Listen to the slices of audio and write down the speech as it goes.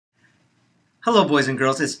Hello, boys and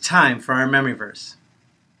girls. It's time for our memory verse.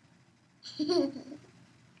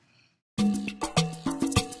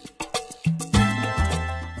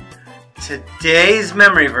 Today's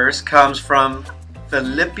memory verse comes from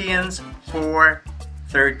Philippians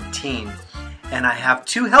 4:13. And I have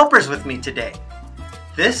two helpers with me today.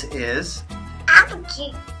 This is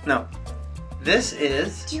Abigail. No. This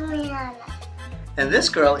is Juliana. And this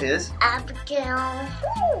girl is Abigail.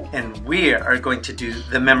 And we are going to do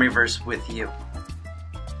the memory verse with you.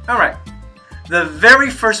 Alright. The very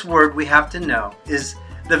first word we have to know is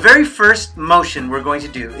the very first motion we're going to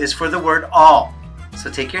do is for the word all. So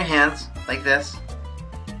take your hands like this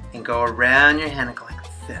and go around your hand and go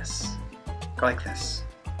like this. Go like this.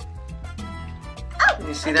 Oh, Can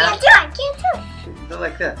you see I that? can't do it. Go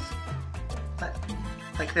like this.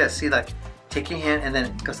 Like this. See, like, take your hand and then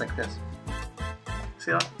it goes like this.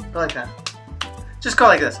 See, go like that. Just go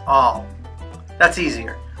like this. All. That's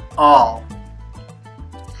easier. All.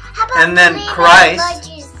 How about And then Christ.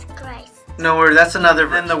 Christ. No word. That's another.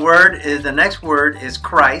 Then the next word is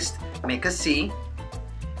Christ. Make a C.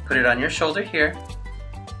 Put it on your shoulder here.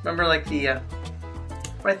 Remember, like the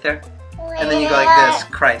right there. And then you go like this.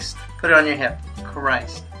 Christ. Put it on your hip.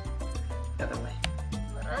 Christ. The other way.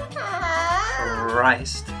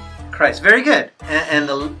 Christ. Christ. Very good. And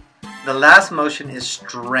the last motion is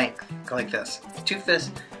strength. Go like this. Two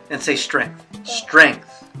fists and say strength.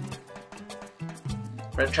 Strength.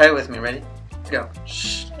 Right, try it with me. Ready? Go.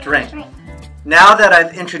 Strength. Now that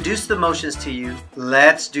I've introduced the motions to you,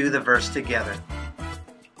 let's do the verse together.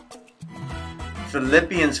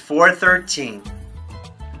 Philippians 4:13.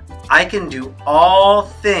 I can do all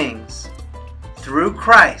things through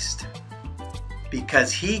Christ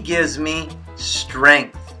because He gives me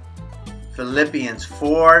strength. Philippians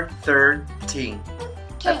 4:13.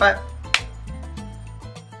 High five.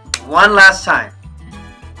 One last time.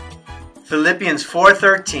 Philippians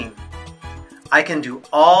 4:13. I can do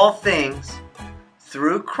all things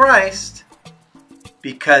through Christ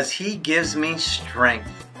because He gives me strength.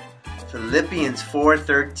 Philippians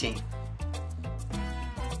 4:13.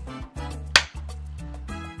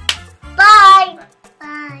 Bye.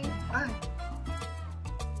 Bye. Bye.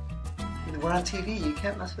 We're on TV. You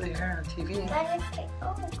can't mess with your hair on TV.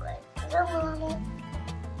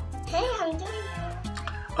 Hey, I'm doing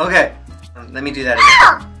it. Okay. Let me do that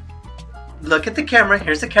again. Look at the camera.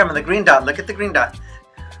 Here's the camera. The green dot. Look at the green dot.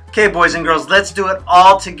 Okay, boys and girls, let's do it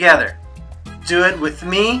all together. Do it with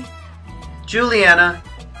me, Juliana,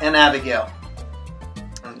 and Abigail.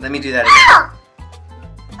 Let me do that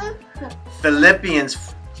again. Philippians.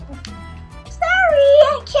 Sorry,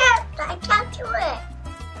 I can't do it.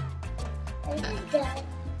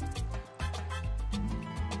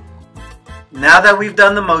 Now that we've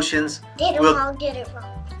done the motions, Did it wrong.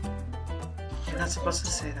 You're not supposed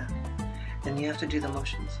to say that. And you have to do the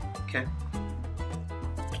motions, okay?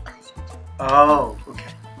 Oh,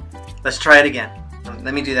 okay. Let's try it again.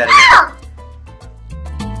 Let me do that again.